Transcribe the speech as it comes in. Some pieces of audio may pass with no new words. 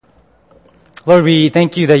Lord, we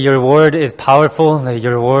thank you that your word is powerful, that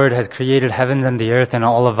your word has created heavens and the earth and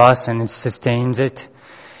all of us and it sustains it.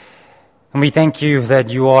 And we thank you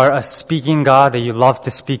that you are a speaking God, that you love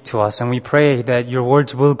to speak to us. And we pray that your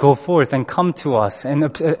words will go forth and come to us and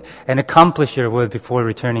accomplish your will before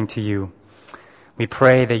returning to you. We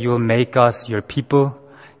pray that you will make us your people,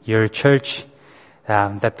 your church,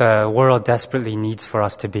 that the world desperately needs for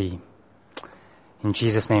us to be. In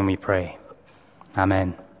Jesus' name we pray.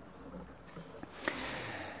 Amen.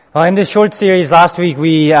 Well, in this short series last week,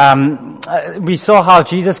 we saw how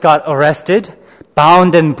Jesus got arrested,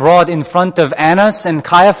 bound and brought in front of Annas and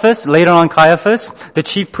Caiaphas, later on Caiaphas, the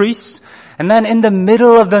chief priests. And then in the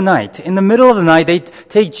middle of the night, they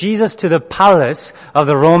take Jesus to the palace of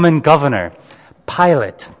the Roman governor,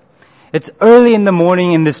 Pilate. It's early in the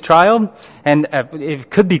morning in this trial, and it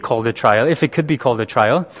could be called a trial, if it could be called a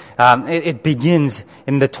trial. It begins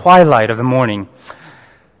in the twilight of the morning.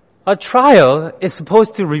 A trial is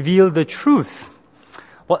supposed to reveal the truth.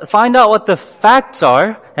 Find out what the facts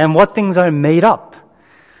are and what things are made up.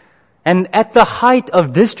 And at the height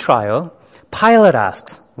of this trial, Pilate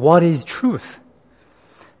asks, what is truth?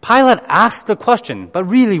 Pilate asks the question, but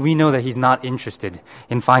really we know that he's not interested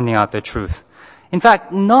in finding out the truth. In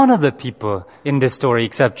fact, none of the people in this story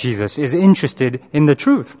except Jesus is interested in the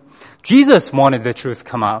truth. Jesus wanted the truth to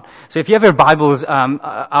come out. So if you have your Bibles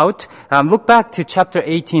out, look back to chapter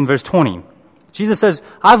 18, verse 20. Jesus says,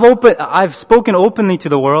 I've spoken openly to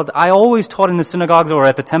the world. I always taught in the synagogues or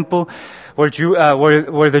at the temple where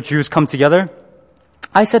the Jews come together.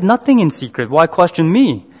 I said nothing in secret. Why question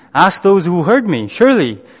me? Ask those who heard me.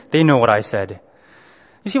 Surely they know what I said.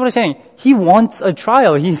 You see what I'm saying? He wants a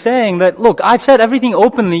trial. He's saying that, look, I've said everything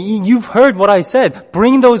openly. You've heard what I said.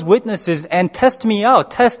 Bring those witnesses and test me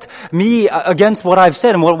out. Test me against what I've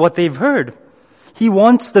said and what they've heard. He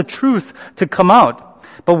wants the truth to come out.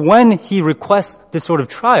 But when he requests this sort of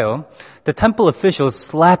trial, the temple officials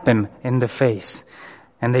slap him in the face.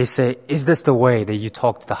 And they say, is this the way that you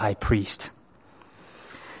talk to the high priest?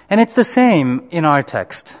 And it's the same in our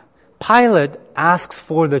text. Pilate asks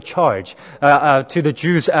for the charge to the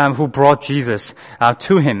Jews who brought Jesus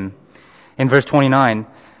to him in verse 29.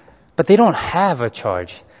 But they don't have a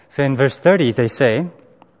charge. So in verse 30, they say,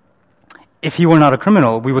 if he were not a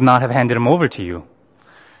criminal, we would not have handed him over to you.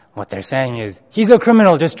 What they're saying is, he's a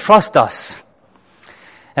criminal, just trust us.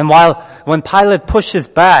 And when Pilate pushes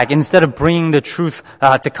back, instead of bringing the truth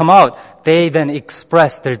to come out, they then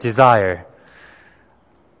express their desire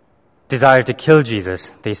to kill Jesus.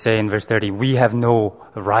 They say in verse 30, we have no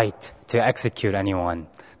right to execute anyone.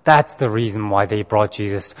 That's the reason why they brought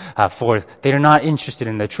Jesus forth. They are not interested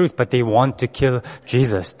in the truth, but they want to kill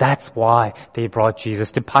Jesus. That's why they brought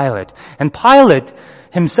Jesus to Pilate. And Pilate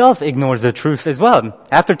himself ignores the truth as well.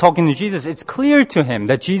 After talking to Jesus, it's clear to him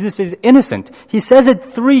that Jesus is innocent. He says it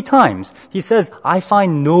 3 times. He says, I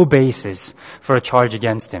find no basis for a charge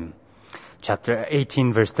against him. Chapter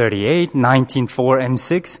 18, verse 38, 19, 4, and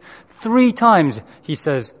 6. 3 times he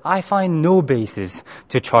says, I find no basis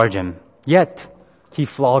to charge him. Yet, he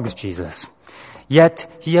flogs Jesus. Yet,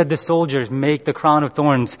 he had the soldiers make the crown of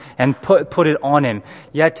thorns and put it on him.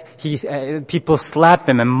 Yet, people slap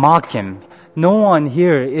him and mock him. No one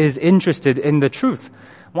here is interested in the truth.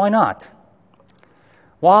 Why not?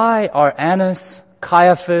 Why are Annas,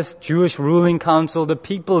 Caiaphas, Jewish ruling council, the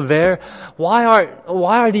people there, why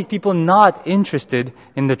are these people not interested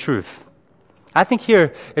in the truth? I think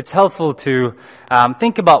here it's helpful to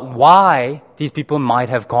think about why these people might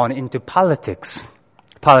have gone into politics.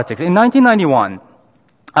 In 1991,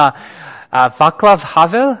 Václav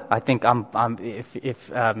Havel, I think I'm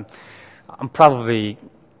probably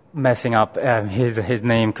messing up his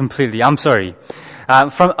name completely. I'm sorry.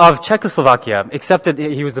 Of Czechoslovakia, except that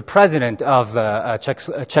he was the president of the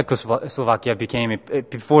Czechoslovakia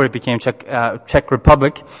before it became Czech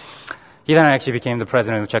Republic. He then actually became the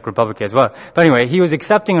president of the Czech Republic as well. But anyway, he was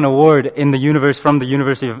accepting an award from the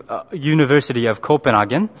University of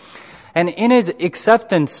Copenhagen. And in his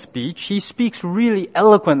acceptance speech, he speaks really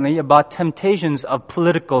eloquently about temptations of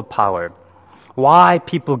political power. Why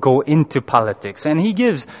people go into politics. And he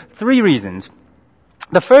gives 3 reasons.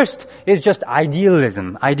 The first is just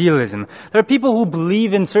idealism. There are people who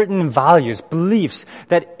believe in certain values, beliefs,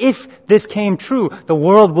 that if this came true, the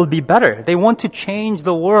world will be better. They want to change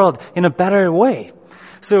the world in a better way.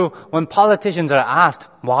 So when politicians are asked,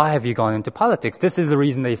 why have you gone into politics? This is the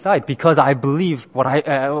reason they cite, because I believe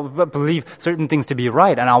believe certain things to be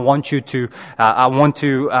right, and I want to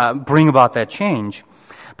bring about that change.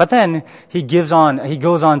 But then he goes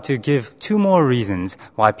on to give 2 more reasons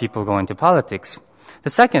why people go into politics. The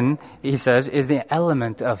second, he says, is the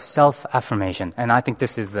element of self-affirmation. And I think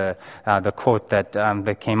this is the quote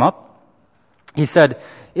that came up. He said,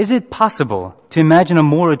 "Is it possible to imagine a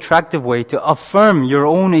more attractive way to affirm your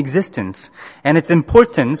own existence and its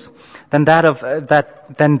importance than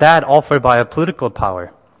that offered by a political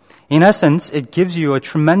power? In essence, it gives you a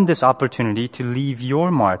tremendous opportunity to leave your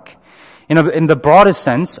mark. In the broadest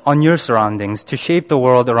sense, on your surroundings, to shape the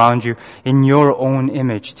world around you in your own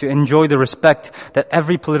image, to enjoy the respect that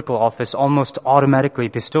every political office almost automatically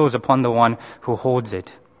bestows upon the one who holds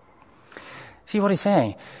it." See what he's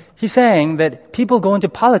saying? He's saying that people go into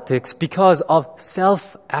politics because of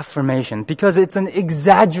self-affirmation, because it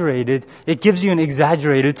gives you an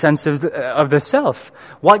exaggerated sense of the self.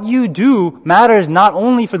 What you do matters not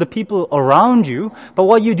only for the people around you, but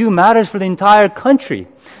what you do matters for the entire country.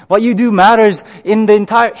 What you do matters in the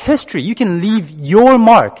entire history. You can leave your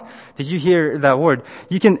mark. Did you hear that word?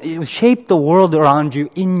 You can shape the world around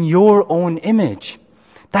you in your own image.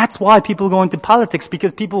 That's why people go into politics,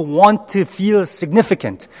 because people want to feel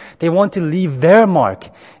significant. They want to leave their mark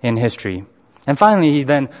in history. And finally, he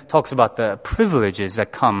then talks about the privileges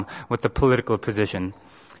that come with the political position.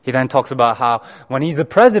 He then talks about how when he's the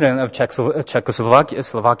president of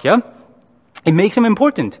Czechoslovakia, it makes him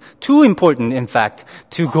important. Too important, in fact,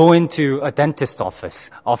 to go into a dentist's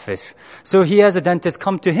office. So he has a dentist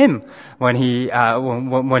come to him when he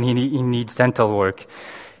needs dental work.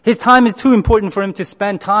 His time is too important for him to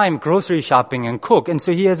spend time grocery shopping and cook. And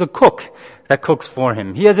so he has a cook that cooks for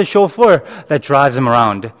him. He has a chauffeur that drives him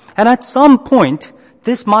around. And at some point,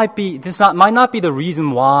 this might not be the reason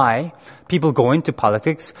why people go into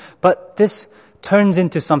politics, but this turns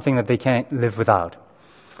into something that they can't live without.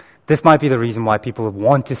 This might be the reason why people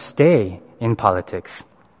want to stay in politics.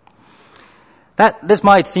 This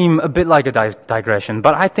might seem a bit like a digression,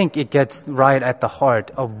 but I think it gets right at the heart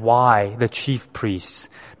of why the chief priests,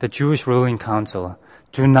 the Jewish ruling council,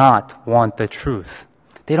 do not want the truth.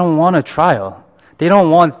 They don't want a trial. They don't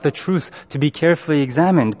want the truth to be carefully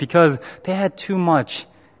examined because they had too much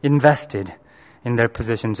invested in their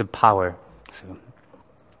positions of power. So,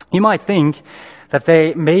 you might think that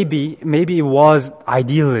maybe it was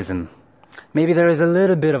idealism. Maybe there is a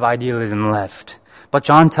little bit of idealism left. But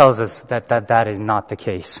John tells us that is not the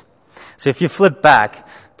case. So if you flip back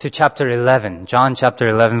to chapter 11, John chapter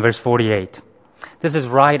 11, verse 48, this is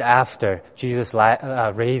right after Jesus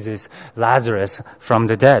raises Lazarus from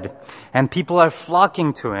the dead. And people are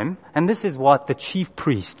flocking to him, and this is what the chief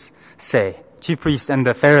priests say. Chief priests and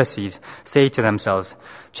the Pharisees say to themselves,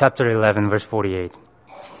 chapter 11, verse 48,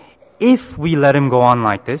 "If we let him go on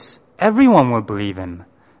like this, everyone will believe him.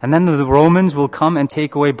 And then the Romans will come and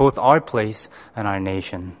take away both our place and our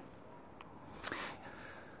nation."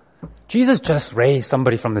 Jesus just raised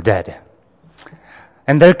somebody from the dead.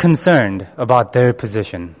 And they're concerned about their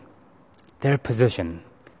position. Their position.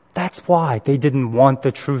 That's why they didn't want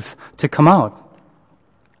the truth to come out.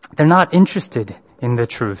 They're not interested in the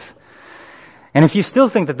truth. And if you still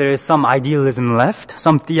think that there is some idealism left,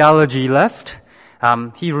 some theology left,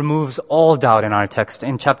 he removes all doubt in our text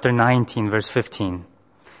in chapter 19, verse 15.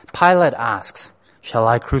 Pilate asks, "Shall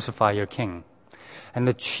I crucify your king?" And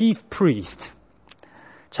the chief priest,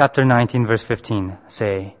 chapter 19, verse 15,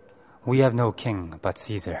 say, "We have no king but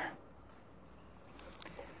Caesar."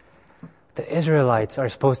 The Israelites are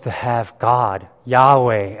supposed to have God,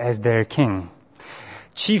 Yahweh, as their king.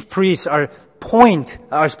 Chief priests are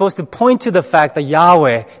supposed to point to the fact that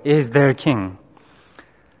Yahweh is their king.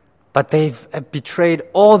 But they've betrayed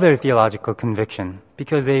all their theological conviction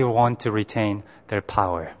because they want to retain their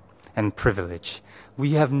power and privilege.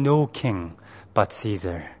 We have no king but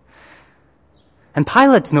Caesar. And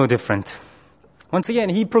Pilate's no different. Once again,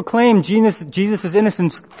 he proclaimed Jesus'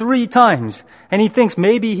 innocence 3 times. And he thinks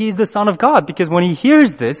maybe he's the Son of God because when he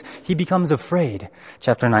hears this, he becomes afraid.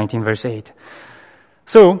 Chapter 19, verse 8.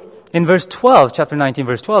 So, in verse 12, chapter 19,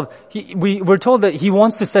 verse 12, we're told that he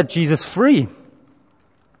wants to set Jesus free.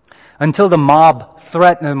 Until the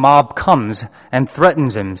mob comes and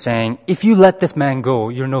threatens him, saying, "If you let this man go,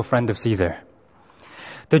 you're no friend of Caesar."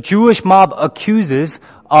 The Jewish mob accuses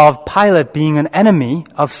of Pilate being an enemy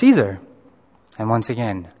of Caesar. And once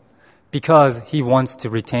again, because he wants to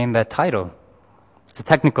retain that title. It's a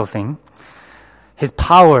technical thing. His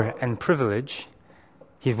power and privilege,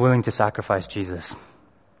 he's willing to sacrifice Jesus.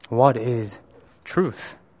 What is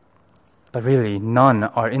truth? But really, none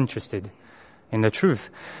are interested in the truth.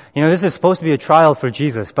 You know, this is supposed to be a trial for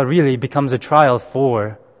Jesus, but really it becomes a trial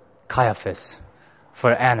for Caiaphas,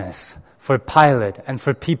 for Annas, for Pilate, and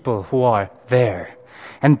for people who are there.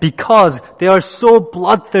 And because they are so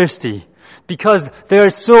bloodthirsty, because they are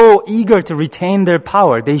so eager to retain their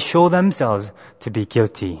power, they show themselves to be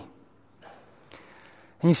guilty.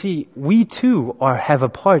 And you see, we too have a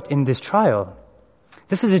part in this trial.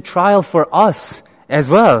 This is a trial for us as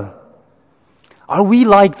well. Are we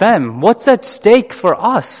like them? What's at stake for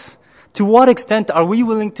us? To what extent are we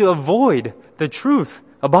willing to avoid the truth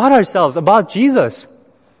about ourselves, about Jesus?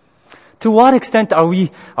 To what extent are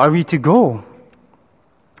we to go?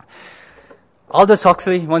 Aldous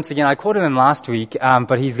Huxley, once again, I quoted him last week,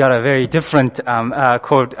 but he's got a very different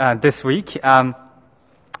quote this week.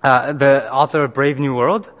 The author of Brave New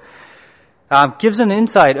World gives an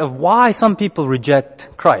insight of why some people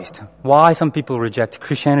reject Christ, why some people reject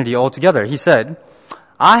Christianity altogether. He said,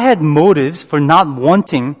 I had motives for not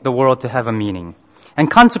wanting the world to have a meaning, and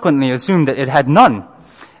consequently assumed that it had none,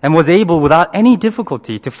 and was able without any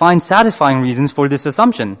difficulty to find satisfying reasons for this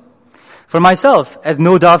assumption. For myself, as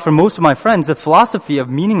no doubt for most of my friends, the philosophy of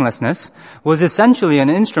meaninglessness was essentially an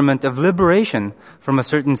instrument of liberation from a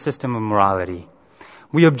certain system of morality.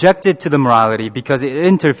 We objected to the morality because it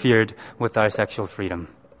interfered with our sexual freedom.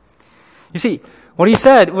 You see, what he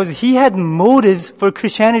said was he had motives for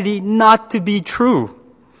Christianity not to be true.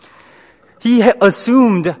 He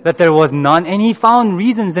assumed that there was none, and he found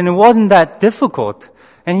reasons, and it wasn't that difficult.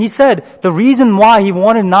 And he said the reason why he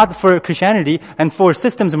wanted not for Christianity and for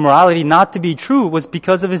systems of morality not to be true was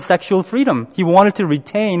because of his sexual freedom. He wanted to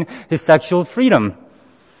retain his sexual freedom.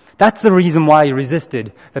 That's the reason why he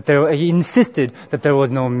resisted, he insisted that there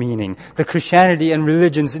was no meaning. The Christianity and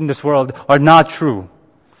religions in this world are not true.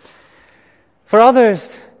 For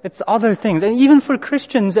others, it's other things. And even for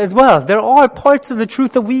Christians as well, there are parts of the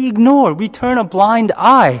truth that we ignore. We turn a blind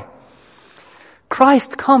eye.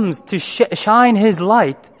 Christ comes to shine His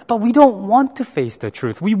light, but we don't want to face the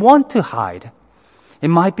truth. We want to hide. It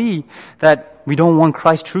might be that we don't want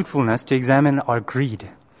Christ's truthfulness to examine our greed.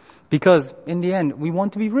 Because in the end, we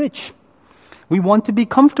want to be rich. We want to be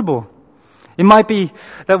comfortable. It might be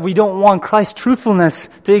that we don't want Christ's truthfulness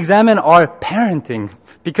to examine our parenting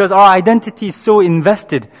because our identity is so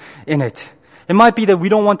invested in it. It might be that we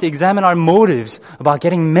don't want to examine our motives about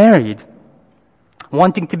getting married,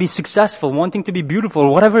 wanting to be successful, wanting to be beautiful,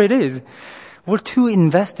 whatever it is. We're too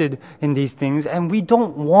invested in these things, and we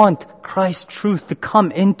don't want Christ's truth to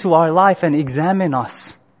come into our life and examine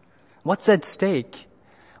us. What's at stake?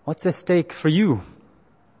 What's at stake for you?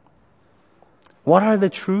 What are the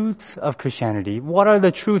truths of Christianity? What are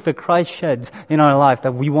the truths that Christ sheds in our life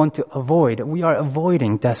that we want to avoid, we are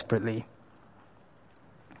avoiding desperately?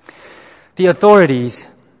 The authorities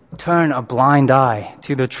turn a blind eye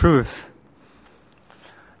to the truth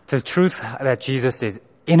that Jesus is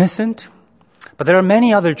innocent. But there are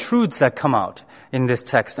many other truths that come out in this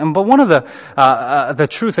text. But one of the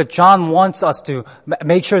truths that John wants us to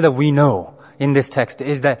make sure that we know in this text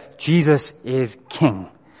is that Jesus is king.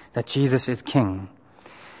 That Jesus is king.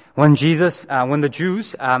 When the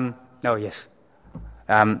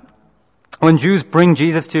Jews bring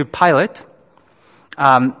Jesus to Pilate,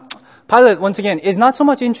 Pilate, once again, is not so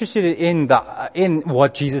much interested in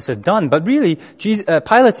what Jesus has done, but really,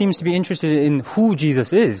 Pilate seems to be interested in who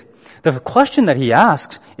Jesus is. The question that he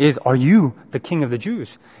asks is, are you the king of the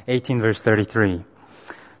Jews? 18 verse 33.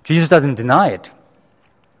 Jesus doesn't deny it.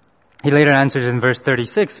 He later answers in verse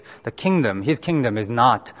 36, his kingdom is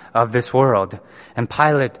not of this world. And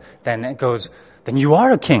Pilate then goes, then you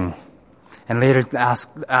are a king. And later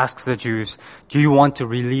asks the Jews, do you want to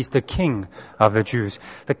release the king of the Jews?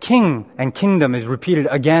 The king and kingdom is repeated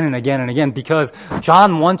again and again and again because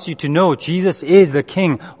John wants you to know Jesus is the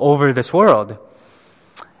king over this world.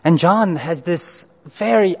 And John has this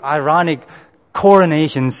very ironic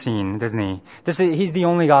coronation scene, doesn't he? He's the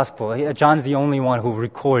only gospel. John's the only one who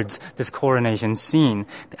records this coronation scene.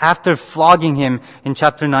 After flogging him in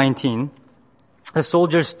chapter 19, the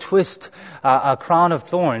soldiers twist a crown of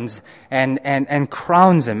thorns and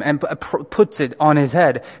crowns him and puts it on his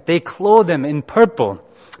head. They clothe him in purple,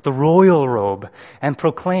 the royal robe, and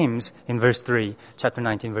proclaims in verse 3, chapter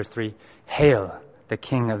 19, verse 3, Hail, the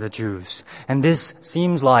King of the Jews. And this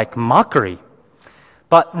seems like mockery.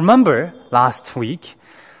 But remember last week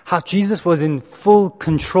how Jesus was in full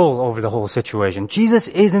control over the whole situation. Jesus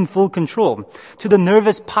is in full control. To the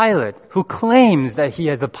nervous Pilate who claims that he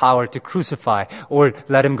has the power to crucify or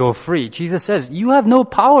let him go free, Jesus says, you have no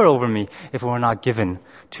power over me if it were not given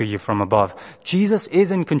to you from above. Jesus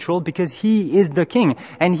is in control because he is the king.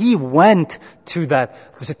 And he went to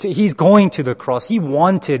he's going to the cross. He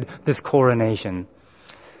wanted this coronation.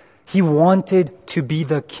 He wanted to be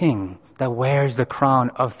the king that wears the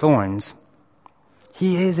crown of thorns.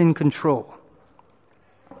 He is in control.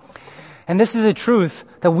 And this is a truth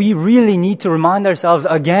that we really need to remind ourselves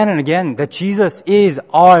again and again that Jesus is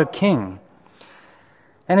our King.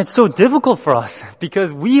 And it's so difficult for us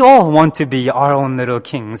because we all want to be our own little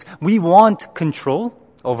kings. We want control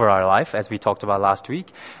over our life, as we talked about last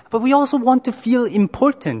week, but we also want to feel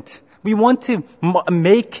important. We want to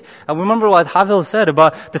remember what Havel said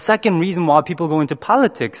about the second reason why people go into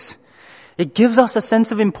politics. It gives us a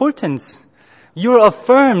sense of importance. You're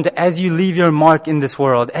affirmed as you leave your mark in this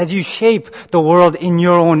world, as you shape the world in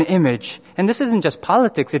your own image. And this isn't just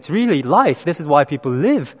politics, it's really life. This is why people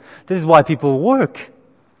live. This is why people work.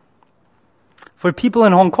 For people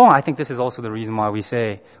in Hong Kong, I think this is also the reason why we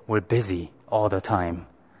say we're busy all the time.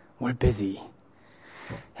 We're busy.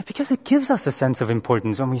 Because it gives us a sense of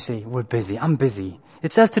importance when we say we're busy, I'm busy.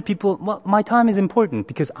 It says to people, well, my time is important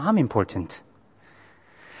because I'm important.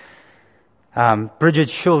 Bridget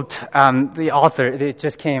Schultz, the author, it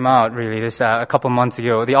just came out really a couple months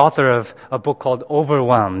ago, the author of a book called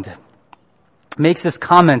Overwhelmed, makes this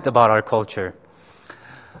comment about our culture.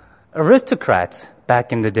 Aristocrats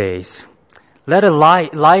back in the days led a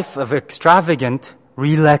life of extravagant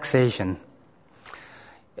relaxation.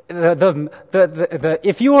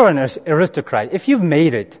 If you are an aristocrat, if you've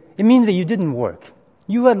made it, it means that you didn't work.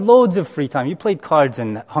 You had loads of free time. You played cards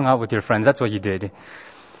and hung out with your friends. That's what you did.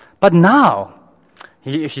 But now,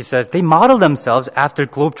 she says, they model themselves after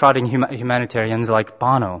globetrotting humanitarians like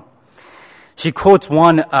Bono. She quotes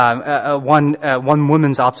one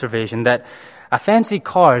woman's observation that fancy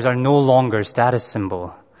cars are no longer a status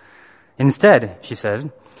symbol. Instead, she says,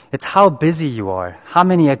 it's how busy you are, how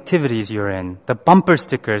many activities you're in, the bumper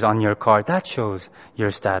stickers on your car, that shows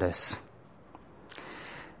your status.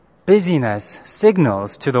 Busyness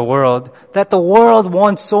signals to the world that the world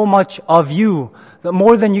wants so much of you,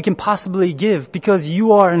 more than you can possibly give, because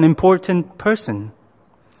you are an important person.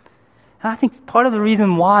 And I think part of the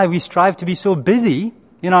reason why we strive to be so busy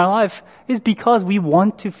in our life is because we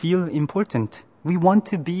want to feel important. We want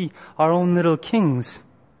to be our own little kings.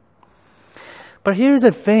 But here's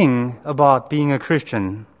the thing about being a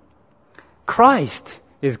Christian. Christ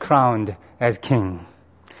is crowned as King.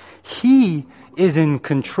 He is in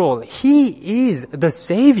control. He is the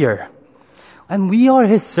Savior. And we are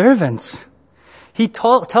His servants. He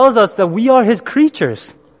tells us that we are His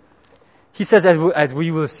creatures. He says, as we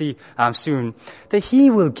will see soon, that He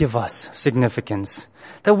will give us significance.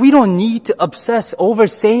 That we don't need to obsess over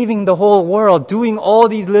saving the whole world, doing all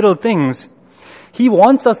these little things. He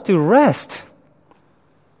wants us to rest.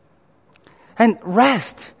 And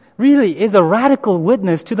rest really is a radical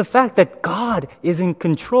witness to the fact that God is in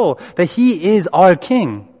control, that He is our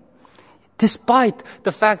King. Despite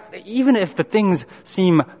the fact that even if the things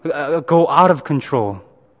seem go out of control,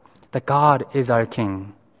 that God is our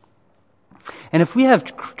King. And if we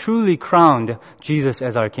have truly crowned Jesus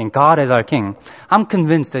as our King, God as our King, I'm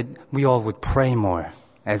convinced that we all would pray more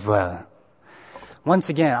as well. Once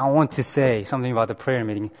again, I want to say something about the prayer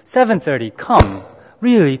meeting. 7:30, come.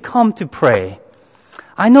 Really, come to pray.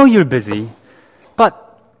 I know you're busy,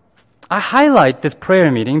 but I highlight this prayer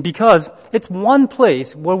meeting because it's one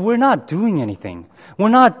place where we're not doing anything. We're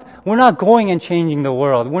not going and changing the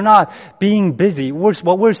world. We're not being busy.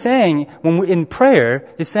 What we're saying when we're in prayer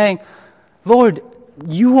is saying, Lord,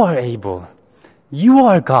 you are able. You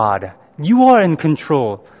are God. You are in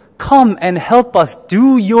control. Come and help us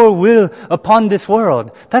do your will upon this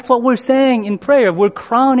world. That's what we're saying in prayer. We're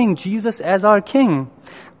crowning Jesus as our King.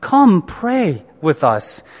 Come pray with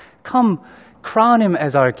us. Come crown Him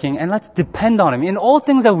as our King and let's depend on Him. In all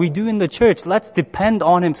things that we do in the church, let's depend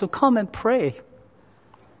on Him. So come and pray.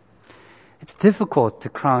 It's difficult to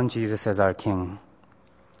crown Jesus as our King.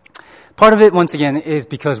 Part of it, once again, is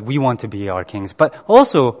because we want to be our kings. But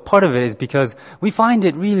also, part of it is because we find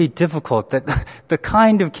it really difficult that the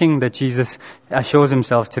kind of king that Jesus shows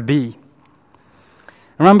Himself to be.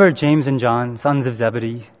 Remember James and John, sons of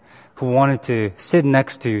Zebedee, who wanted to sit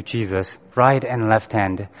next to Jesus, right and left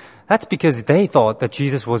hand. That's because they thought that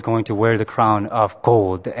Jesus was going to wear the crown of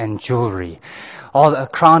gold and jewelry, a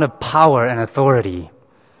crown of power and authority.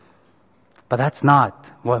 But that's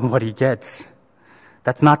not what He gets.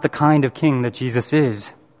 That's not the kind of king that Jesus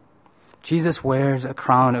is. Jesus wears a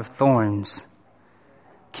crown of thorns.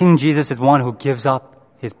 King Jesus is one who gives up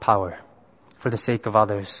His power for the sake of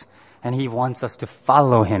others. And He wants us to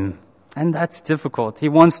follow Him. And that's difficult. He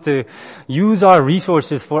wants to use our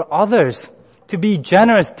resources for others, to be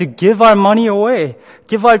generous, to give our money away,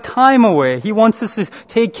 give our time away. He wants us to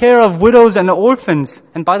take care of widows and orphans.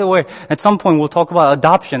 And by the way, at some point we'll talk about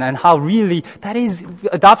adoption and how really that is,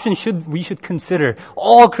 adoption we should consider.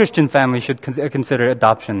 All Christian families should consider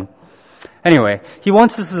adoption. Anyway, He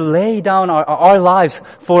wants us to lay down our lives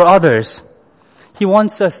for others. He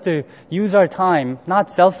wants us to use our time,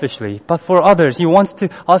 not selfishly, but for others. He wants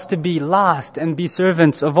us to be last and be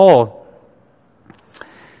servants of all.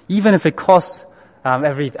 Even if it costs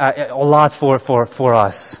a lot for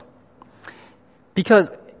us.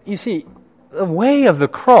 Because, you see, the way of the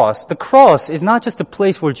cross is not just a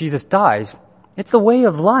place where Jesus dies. It's the way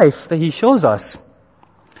of life that He shows us.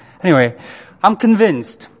 Anyway, I'm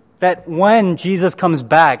convinced that when Jesus comes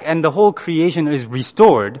back and the whole creation is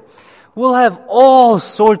restored, we'll have all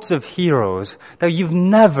sorts of heroes that you've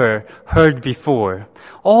never heard before.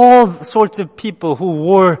 All sorts of people who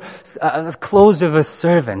wore clothes of a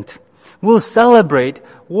servant. We'll celebrate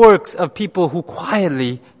works of people who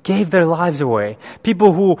quietly gave their lives away.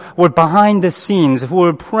 People who were behind the scenes, who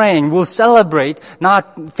were praying. We'll celebrate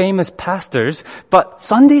not famous pastors, but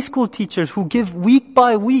Sunday school teachers who give week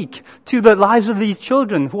by week to the lives of these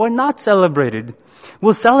children who are not celebrated.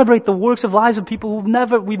 We'll celebrate the works of lives of people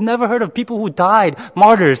we've never heard of, people who died,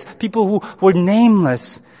 martyrs, people who were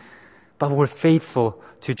nameless, but were faithful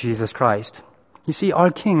to Jesus Christ. You see, our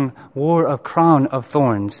King wore a crown of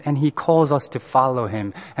thorns, and He calls us to follow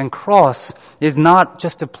Him. And cross is not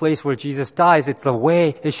just a place where Jesus dies, it's the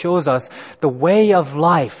way, it shows us the way of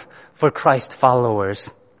life for Christ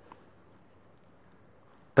followers.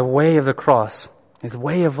 The way of the cross is the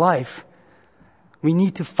way of life. We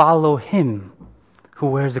need to follow Him who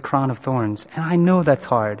wears a crown of thorns. And I know that's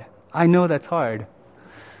hard.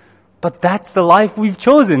 But that's the life we've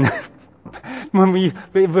chosen.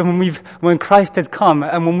 When Christ has come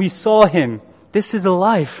and when we saw Him, this is a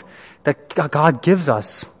life that God gives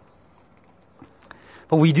us.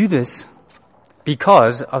 But we do this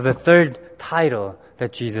because of the third title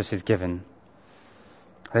that Jesus is given.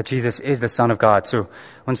 That Jesus is the Son of God. So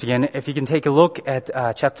once again, if you can take a look at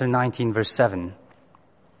chapter 19, verse 7.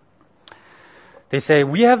 They say,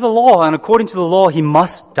 we have the law, and according to the law, He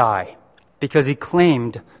must die because He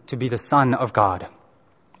claimed to be the Son of God.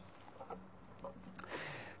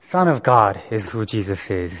 Son of God is who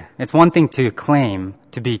Jesus is. It's one thing to claim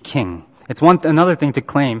to be king. It's another thing to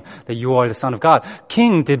claim that you are the Son of God.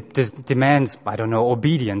 King demands,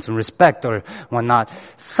 obedience and respect or whatnot.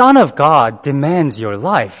 Son of God demands your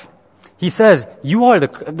life. He says, you are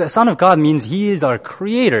the Son of God means He is our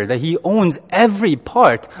creator, that He owns every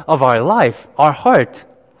part of our life, our heart.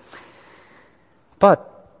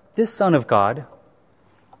 But this Son of God,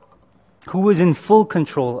 who is in full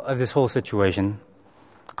control of this whole situation,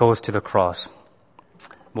 goes to the cross.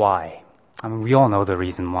 Why? We all know the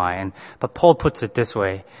reason why. But Paul puts it this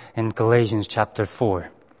way in Galatians chapter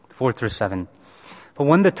 4 through 7. But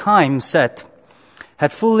when the time set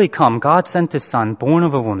had fully come, God sent His Son, born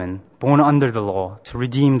of a woman, born under the law, to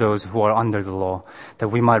redeem those who are under the law, that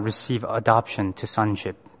we might receive adoption to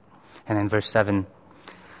sonship. And in verse 7,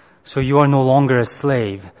 so you are no longer a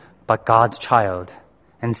slave, but God's child.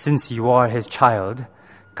 And since you are His child,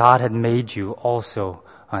 God had made you also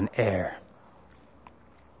an heir.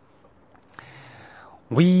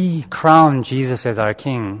 We crown Jesus as our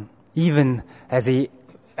King, even as He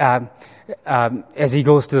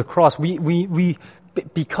goes to the cross.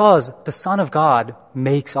 Because the Son of God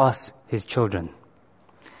makes us His children.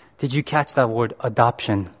 Did you catch that word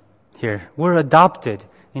adoption here? We're adopted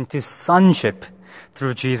into sonship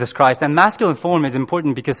through Jesus Christ. And masculine form is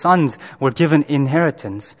important because sons were given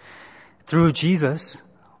inheritance. Through Jesus,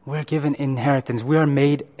 we're given inheritance. We are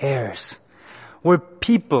made heirs. We're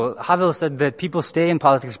people. Havel said that people stay in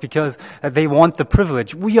politics because they want the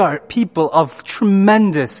privilege. We are people of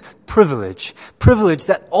tremendous privilege. Privilege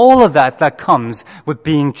that all of that comes with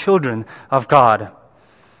being children of God.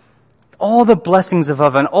 All the blessings of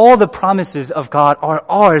heaven, all the promises of God are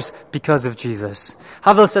ours because of Jesus.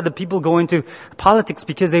 Havel said that people go into politics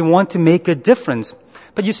because they want to make a difference.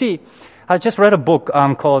 But you see, I just read a book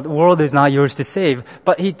called "World Is Not Yours to Save,"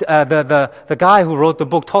 but the guy who wrote the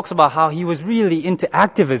book talks about how he was really into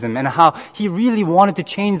activism and how he really wanted to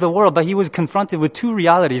change the world, but he was confronted with two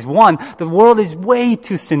realities. One, the world is way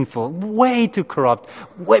too sinful, way too corrupt,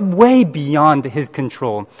 way beyond his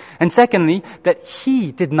control. And secondly, that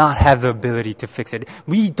he did not have the ability to fix it.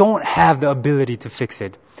 We don't have the ability to fix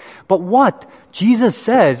it. But what Jesus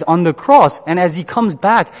says on the cross and as He comes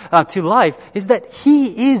back to life is that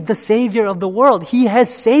He is the Savior of the world. He has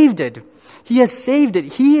saved it. He has saved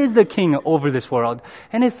it. He is the King over this world.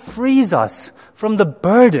 And it frees us from the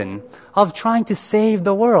burden of trying to save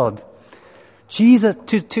the world. Jesus,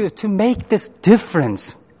 to make this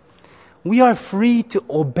difference, we are free to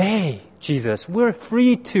obey Jesus. We're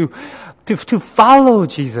free to follow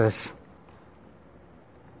Jesus.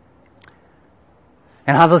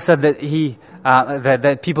 And Havel said that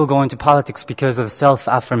that people go into politics because of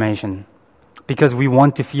self-affirmation, because we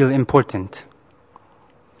want to feel important.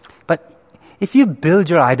 But if you build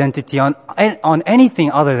your identity on anything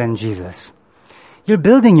other than Jesus, you're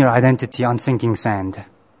building your identity on sinking sand.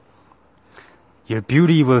 Your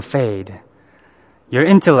beauty will fade. Your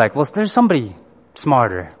intellect, well, there's somebody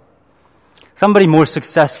smarter. Somebody more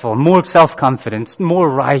successful, more self-confident, more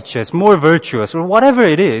righteous, more virtuous, or whatever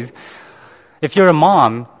it is. If you're a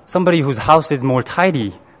mom, somebody whose house is more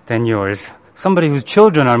tidy than yours. Somebody whose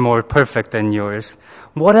children are more perfect than yours.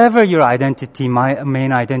 Whatever your identity,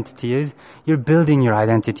 main identity is, you're building your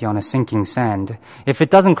identity on a sinking sand. If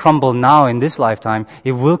it doesn't crumble now in this lifetime,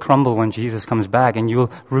 it will crumble when Jesus comes back, and you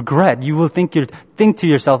will regret. You will think to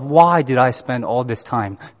yourself, why did I spend all this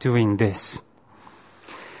time doing this?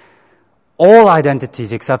 All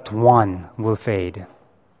identities except one will fade.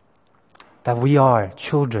 That we are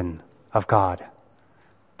children of God.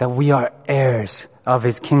 That we are heirs of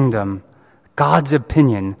His kingdom. God's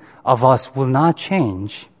opinion of us will not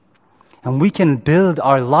change. And we can build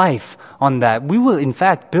our life on that. We will, in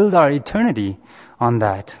fact, build our eternity on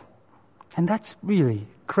that. And that's really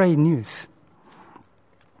great news.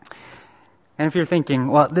 And if you're thinking,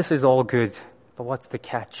 well, this is all good, but what's the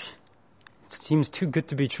catch? It seems too good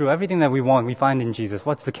to be true. Everything that we want, we find in Jesus.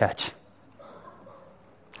 What's the catch?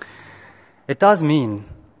 It does mean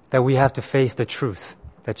that we have to face the truth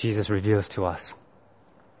that Jesus reveals to us.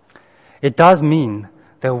 It does mean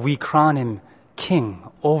that we crown Him King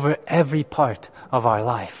over every part of our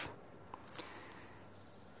life.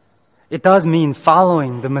 It does mean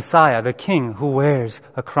following the Messiah, the King who wears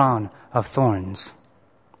a crown of thorns,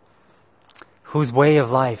 whose way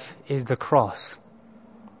of life is the cross.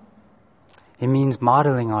 It means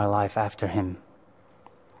modeling our life after Him.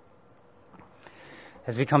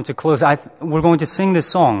 As we come to close, we're going to sing this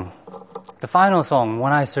song, the final song,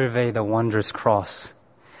 When I Survey the Wondrous Cross.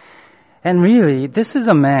 And really, this is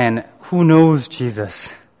a man who knows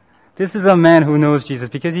Jesus. This is a man who knows Jesus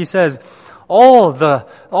because he says, all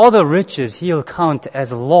the riches he'll count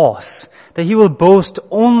as loss, that he will boast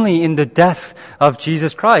only in the death of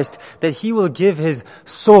Jesus Christ, that he will give his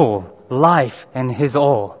soul, life, and his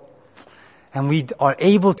all. And we are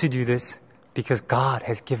able to do this because God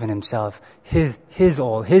has given Himself, His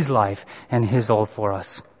all, His life, and His all for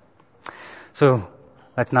us. So,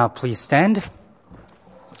 let's now please stand.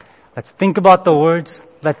 Let's think about the words.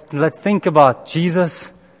 Let's think about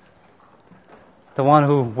Jesus, the one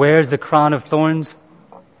who wears the crown of thorns.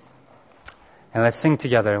 And let's sing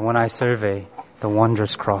together, When I Survey the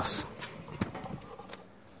Wondrous Cross.